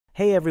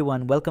Hey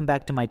everyone, welcome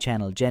back to my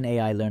channel,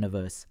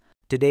 GenAILearniverse.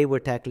 Today we're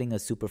tackling a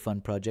super fun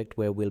project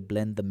where we'll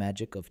blend the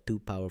magic of two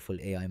powerful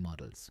AI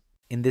models.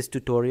 In this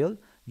tutorial,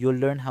 you'll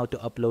learn how to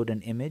upload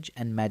an image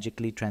and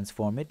magically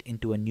transform it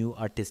into a new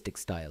artistic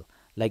style,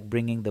 like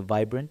bringing the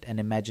vibrant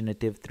and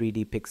imaginative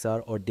 3D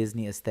Pixar or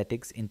Disney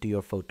aesthetics into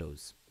your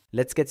photos.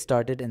 Let's get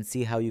started and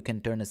see how you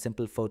can turn a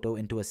simple photo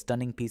into a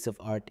stunning piece of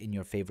art in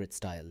your favorite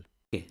style.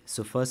 Okay,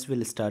 so first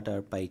we'll start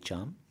our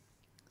PyCharm.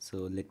 So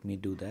let me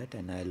do that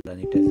and I'll run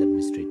it as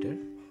administrator.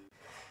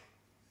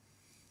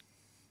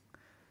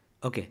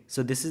 Okay,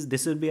 so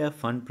this will be a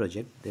fun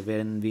project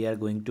wherein we are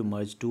going to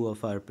merge two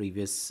of our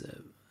previous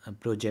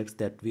projects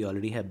that we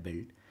already have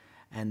built,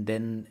 and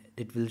then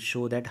it will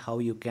show that how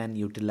you can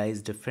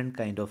utilize different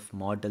kind of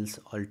models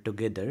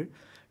altogether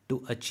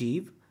to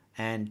achieve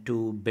and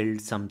to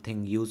build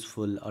something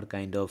useful or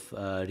kind of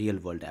real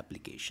world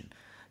application.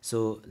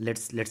 So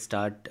let's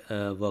start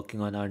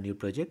working on our new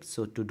project.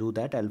 So to do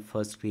that, I'll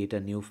first create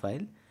a new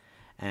file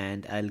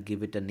and I'll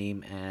give it a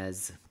name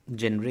as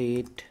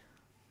generate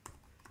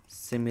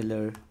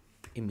similar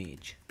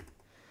image.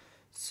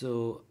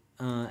 So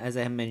as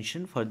I have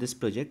mentioned, for this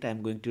project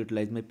I'm going to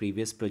utilize my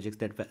previous projects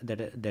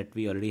that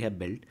we already have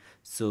built.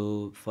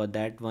 So for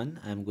that one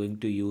I'm going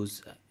to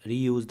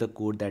reuse the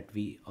code that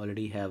we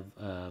already have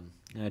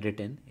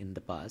written in the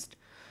past.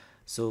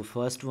 So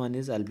first one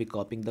is I'll be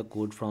copying the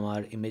code from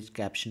our image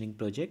captioning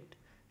project.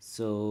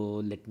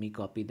 So let me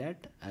copy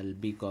that. I'll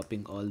be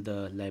copying all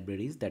the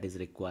libraries that is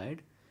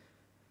required.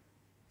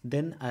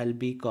 Then I'll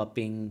be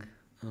copying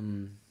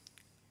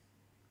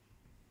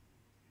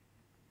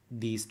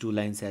these two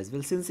lines as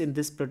well. Since in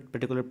this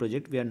particular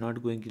project we are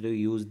not going to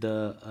use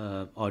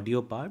the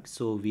audio part,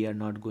 so we are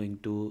not going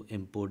to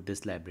import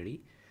this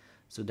library,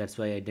 so that's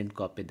why I didn't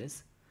copy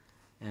this.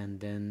 And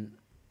then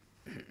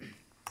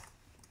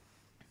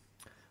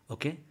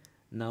okay,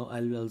 now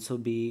I'll also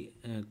be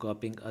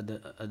copying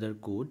other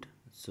code.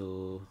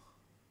 So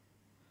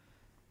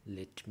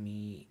let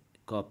me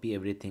copy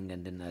everything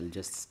and then I'll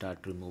just start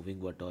removing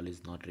what all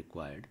is not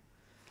required.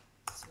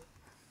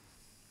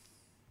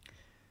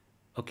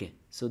 Okay,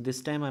 so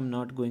this time I'm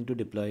not going to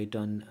deploy it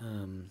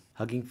on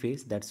Hugging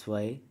Face. That's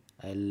why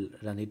I'll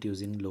run it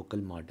using local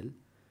model.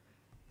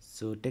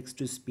 So text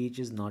to speech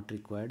is not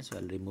required, so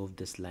I'll remove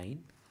this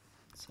line.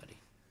 Sorry.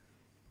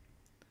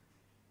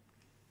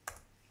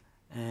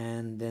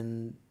 And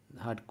then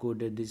hard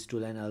coded these two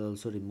lines I'll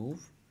also remove,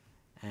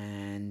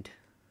 and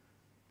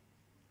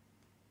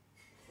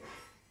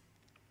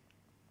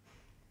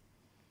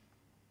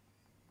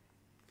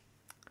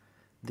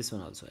this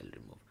one also I'll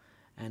remove,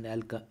 and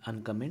I'll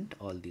uncomment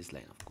all these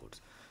line of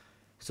codes.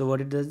 So what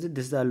it does is,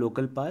 this is our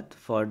local path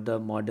for the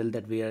model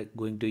that we are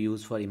going to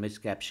use for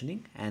image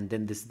captioning, and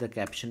then this is the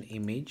caption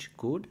image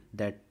code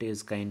that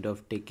is kind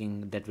of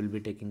that will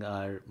be taking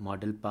our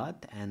model path,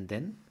 and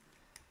then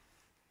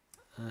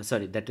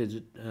sorry, that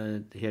is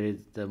here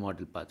is the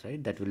model path,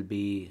 right? That will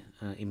be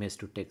image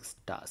to text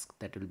task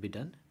that will be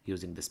done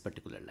using this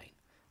particular line.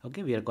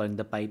 Okay, we are calling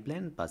the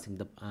pipeline, passing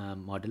the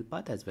model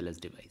path as well as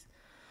device.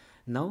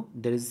 Now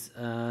there is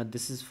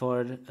this is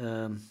for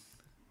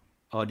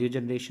audio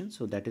generation,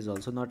 so that is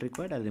also not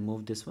required. I'll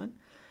remove this one,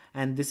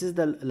 and this is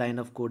the line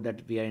of code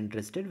that we are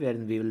interested,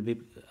 wherein we will be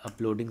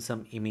uploading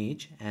some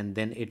image and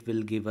then it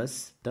will give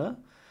us the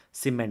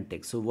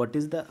semantics. So what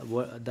is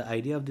the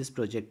idea of this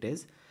project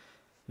is,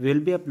 we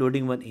will be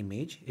uploading one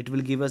image, it will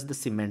give us the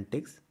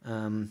semantics.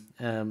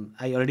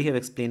 I already have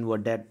explained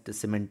what the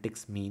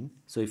semantics mean,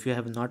 so if you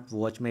have not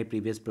watched my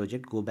previous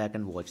project, go back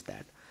and watch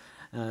that.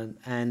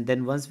 And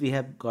then once we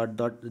have got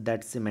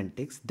that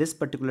semantics, this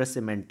particular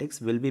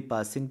semantics will be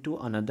passing to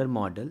another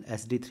model,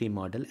 SD3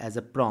 model, as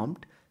a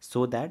prompt,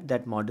 so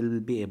that model will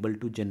be able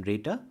to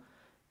generate a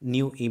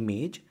new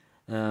image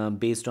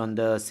based on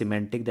the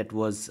semantic that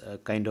was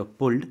kind of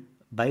pulled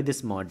by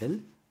this model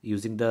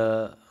using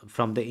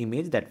from the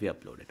image that we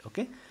uploaded.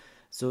 Okay,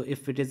 so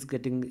if it is a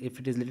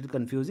little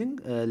confusing,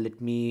 let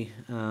me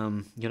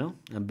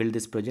build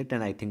this project,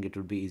 and I think it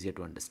would be easier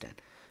to understand.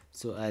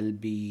 So I'll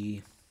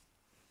be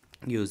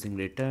using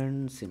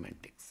return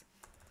semantics.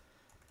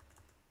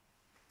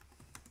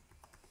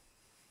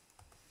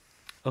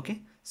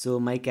 Okay, so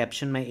my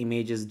caption, my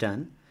image is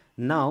done.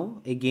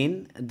 Now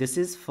again,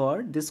 this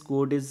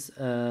code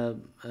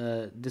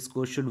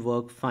should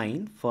work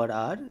fine for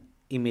our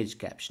image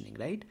captioning,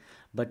 right?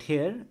 But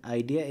here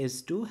idea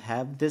is to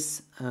have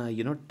this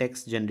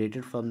text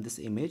generated from this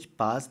image,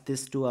 pass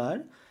this to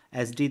our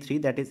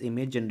SD3, that is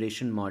image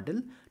generation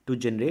model, to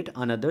generate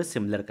another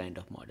similar kind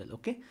of model.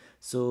 Okay,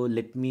 so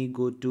let me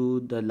go to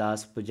the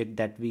last project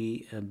that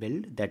we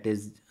built, that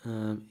is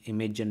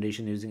image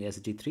generation using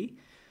SD3.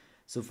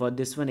 So for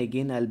this one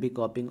again I'll be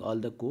copying all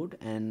the code,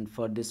 and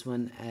for this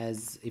one,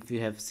 as if you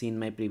have seen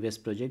my previous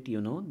project,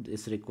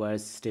 this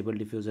requires stable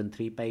diffusion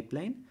 3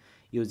 pipeline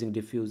using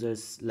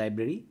diffusers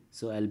library.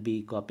 So I'll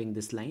be copying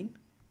this line.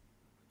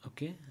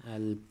 Okay,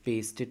 I'll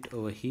paste it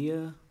over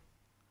here,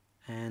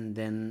 and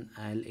then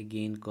I'll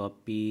again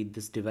copy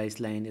this device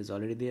line is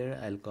already there.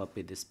 I'll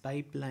copy this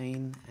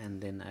pipeline, and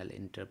then I'll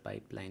enter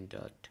pipeline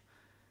dot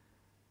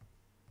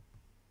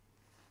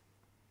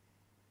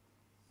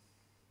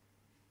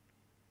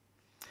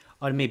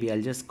or maybe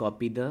I'll just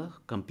copy the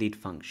complete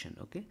function.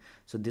 Okay,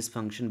 so this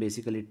function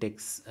basically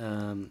takes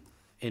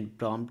in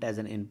prompt as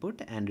an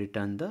input and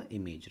return the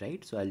image,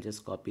 right? So I'll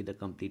just copy the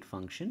complete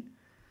function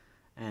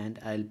and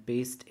I'll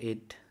paste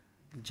it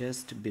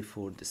just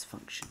before this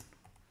function.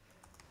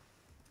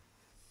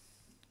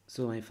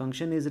 So my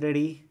function is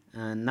ready,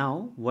 and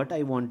now what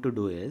I want to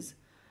do is,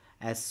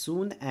 as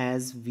soon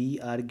as we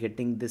are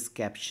getting this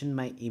caption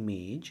my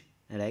image,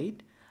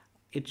 right,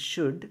 it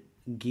should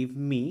give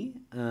me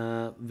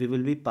we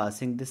will be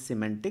passing the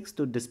semantics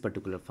to this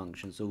particular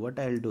function. So what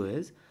I'll do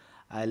is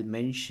I'll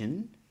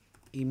mention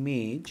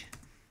image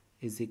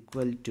is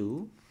equal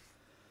to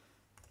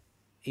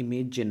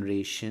image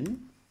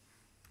generation,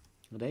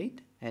 right,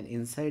 and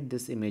inside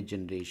this image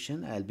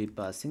generation I'll be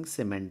passing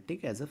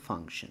semantic as a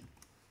function.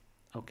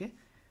 Okay,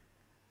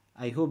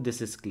 I hope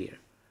this is clear.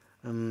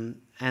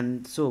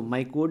 And so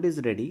my code is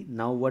ready.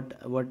 Now what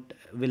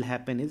will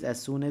happen is, as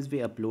soon as we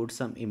upload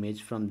some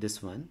image from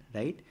this one,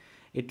 right,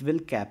 it will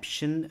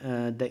caption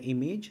the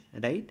image,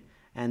 right,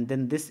 and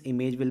then this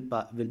image will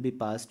be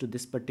passed to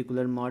this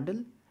particular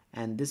model,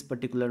 and this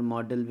particular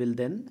model will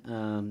then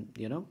run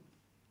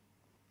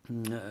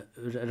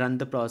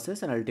the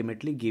process and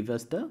ultimately give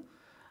us the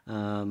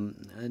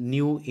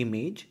new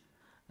image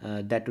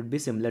that would be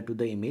similar to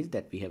the image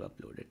that we have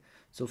uploaded.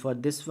 So for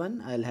this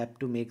one I'll have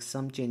to make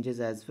some changes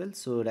as well.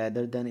 So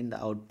rather than in the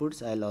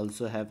outputs, I'll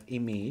also have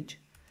image,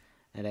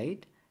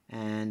 right,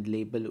 and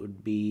label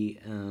would be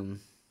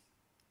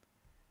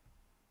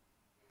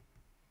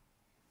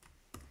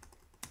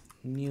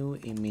new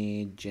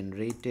image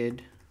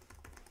generated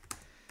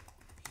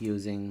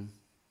using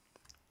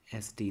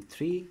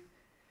SD3,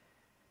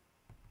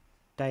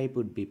 type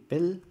would be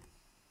pill.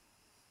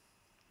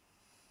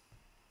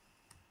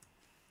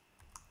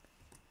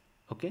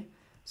 Okay,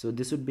 so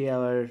this would be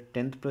our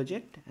 10th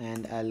project,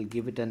 and I'll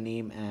give it a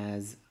name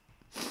as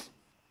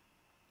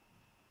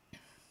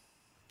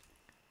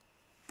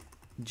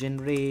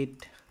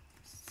generate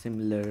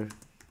similar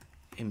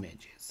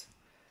images,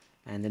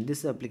 and then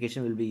this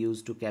application will be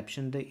used to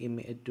caption the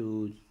image,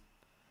 to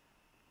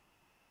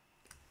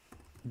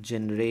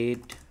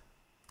generate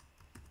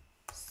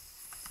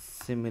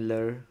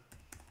similar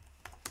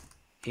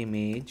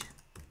image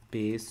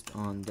based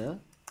on the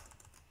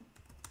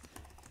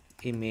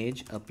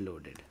image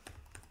uploaded.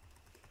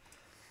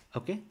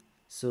 Okay,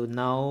 so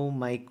now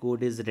my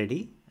code is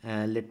ready.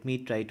 Let me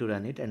try to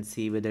run it and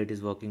see whether it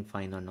is working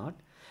fine or not.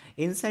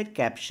 Inside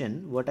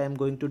caption, what I'm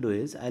going to do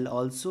is I'll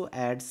also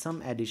add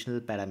some additional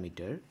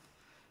parameter.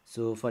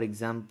 So for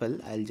example,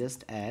 I'll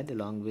just add,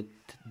 along with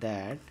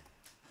that,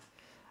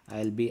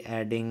 I'll be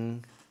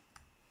adding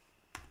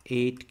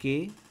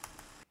 8K.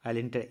 I'll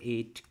enter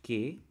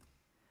 8K,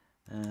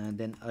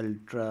 then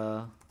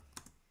ultra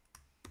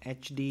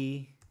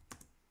HD,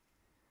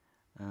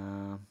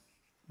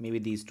 maybe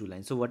these two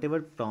lines. So whatever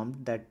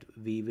prompt that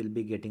we will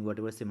be getting,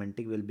 whatever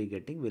semantic we'll be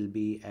getting, we'll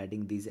be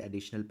adding these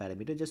additional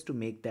parameters just to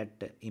make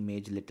that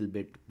image little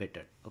bit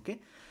better. Okay,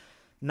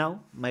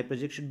 now my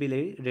project should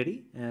be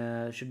ready,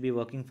 should be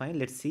working fine.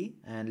 Let's see,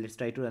 and let's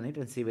try to run it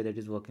and see whether it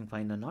is working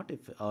fine or not,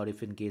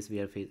 if in case we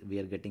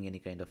are getting any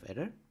kind of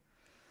error.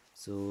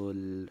 So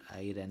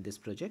I ran this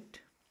project.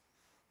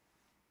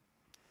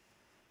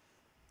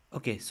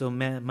 Okay, so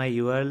my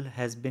URL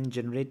has been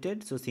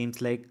generated. So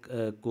seems like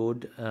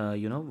code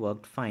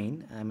worked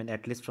fine. I mean,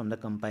 at least from the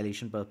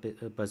compilation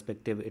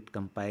perspective, it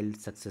compiled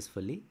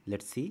successfully.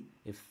 Let's see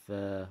if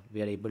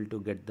we are able to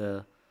get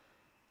the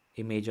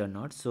image or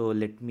not. So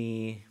let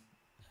me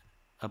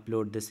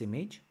upload this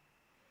image.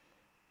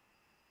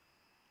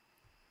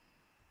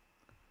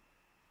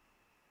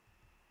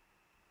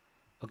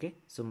 Okay,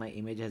 so my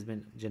image has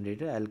been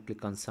generated. I'll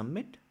click on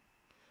submit.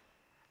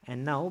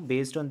 And now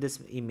based on this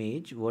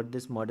image, what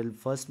this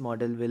first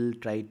model will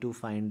try to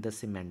find the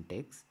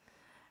semantics,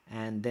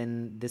 and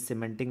then this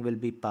semantic will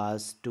be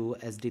passed to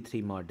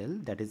SD3 model,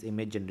 that is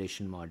image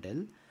generation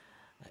model,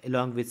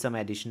 along with some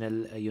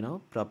additional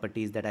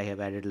properties that I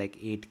have added, like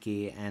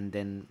 8K and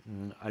then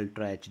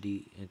ultra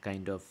HD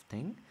kind of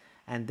thing,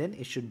 and then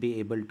it should be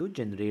able to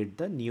generate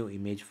the new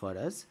image for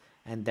us,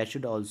 and that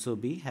should also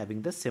be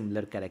having the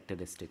similar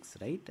characteristics,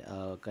 right?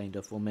 Kind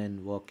of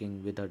woman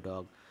walking with her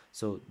dog.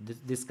 So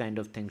this kind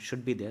of thing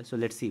should be there. So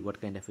let's see what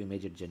kind of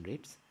image it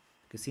generates.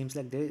 It seems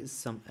like there is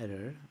some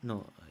error.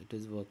 No, it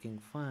is working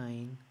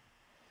fine,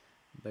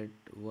 but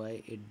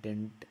why it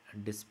didn't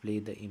display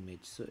the image?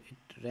 So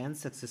it ran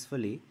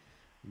successfully,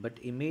 but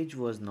image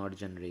was not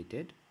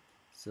generated.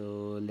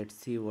 So let's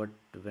see what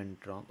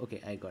went wrong. Okay,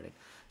 I got it.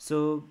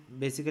 So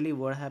basically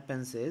what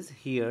happens is,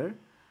 here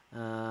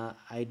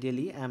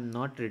ideally I'm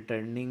not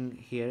returning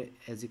here.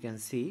 As you can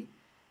see,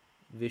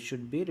 we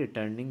should be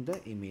returning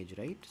the image,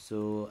 right?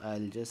 So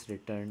I'll just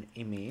return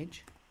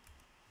image.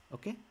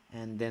 Okay,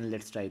 and then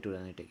let's try to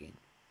run it again.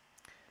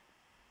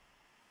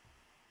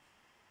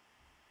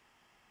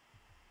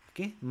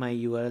 Okay, my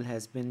URL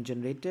has been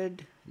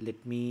generated.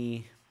 Let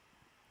me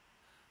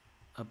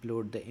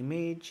upload the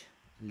image.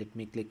 Let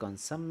me click on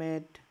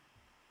submit,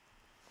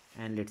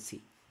 and let's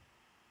see.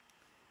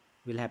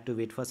 We'll have to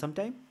wait for some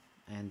time.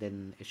 and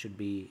then it should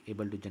be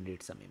able to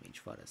generate some image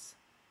for us.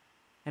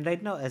 And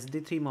right now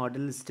SD3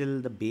 model is still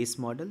the base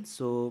model,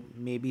 so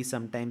maybe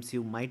sometimes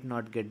you might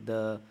not get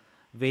the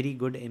very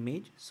good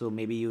image, so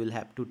maybe you will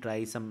have to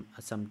try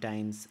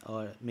sometimes,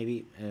 or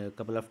maybe a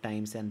couple of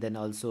times, and then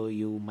also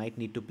you might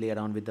need to play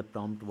around with the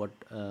prompt what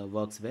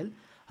works well.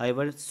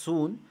 However,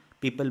 soon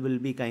people will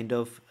be kind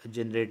of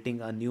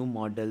generating a new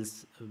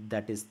models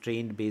that is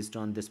trained based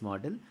on this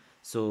model,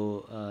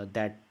 so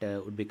that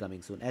would be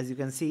coming soon. As you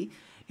can see,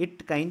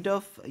 it kind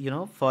of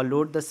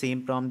followed the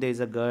same prompt. There is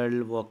a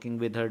girl walking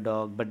with her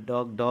dog, but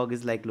dog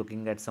is like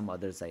looking at some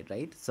other side,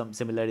 right? Some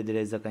similarly, there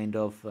is a kind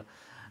of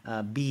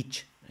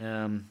beach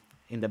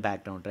in the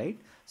background, right?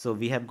 So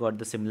we have got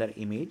the similar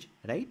image,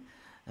 right?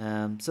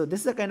 So this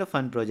is a kind of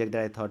fun project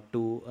that I thought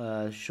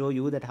to show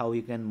you, that how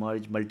you can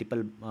merge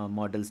multiple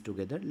models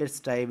together.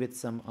 Let's try with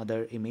some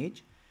other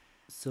image.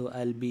 So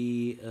I'll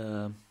be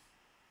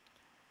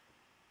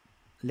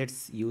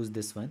let's use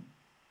this one.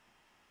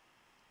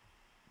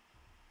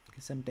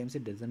 Okay, sometimes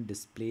it doesn't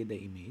display the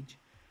image.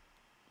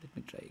 Let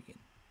me try again.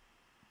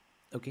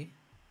 Okay,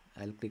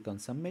 I'll click on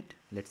submit.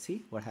 Let's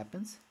see what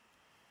happens.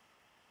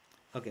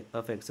 Okay,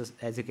 perfect. So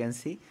as you can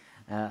see,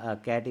 a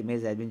cat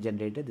image has been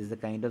generated. This is a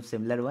kind of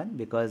similar one,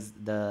 because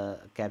the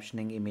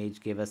captioning image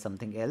gave us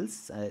something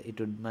else.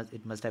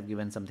 It must have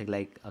given something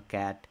like a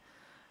cat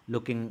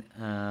looking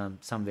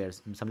somewhere,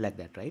 something like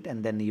that, right?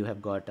 And then you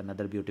have got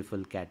another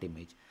beautiful cat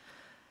image.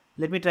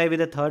 Let me try with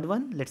the third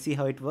one. Let's see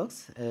how it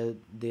works.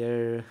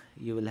 There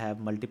you will have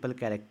multiple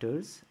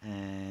characters,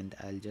 and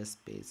I'll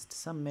just paste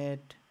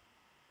submit.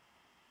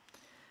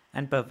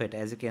 And perfect.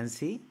 As you can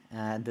see,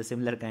 the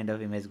similar kind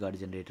of image got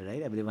generated,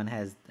 right? Everyone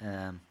has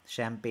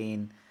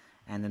champagne,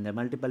 and then there are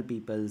multiple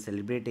people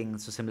celebrating,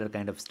 so similar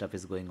kind of stuff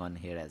is going on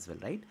here as well,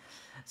 right?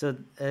 So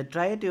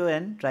try it your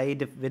end, try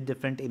it with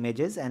different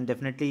images, and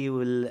definitely you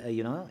will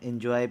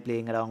enjoy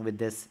playing around with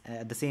this.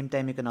 At the same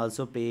time, you can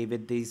also play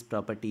with these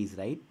properties,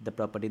 right? The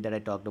property that I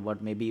talked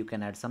about, maybe you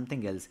can add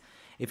something else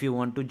if you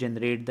want to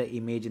generate the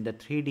image in the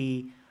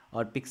 3D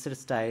or Pixar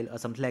style or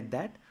something like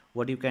that.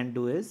 What you can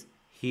do is,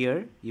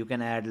 here you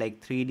can add like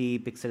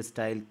 3D Pixar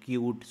style,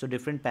 cute, so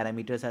different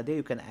parameters are there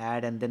you can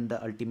add, and then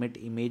the ultimate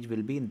image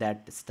will be in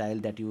that style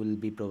that you will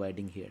be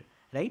providing here,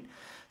 right?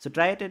 So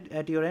try it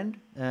at your end.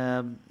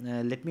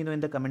 Let me know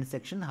in the comment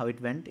section how it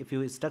went. If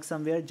you stuck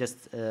somewhere,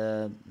 just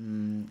add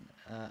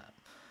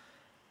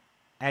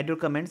your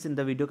comments in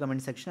the video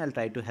comment section. I'll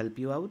try to help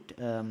you out,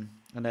 and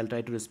I'll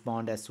try to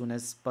respond as soon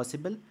as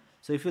possible.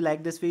 So if you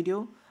like this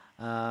video,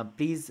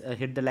 please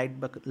hit the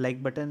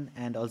like button,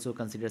 and also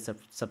consider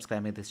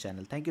subscribing to this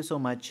channel. Thank you so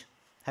much.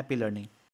 Happy learning.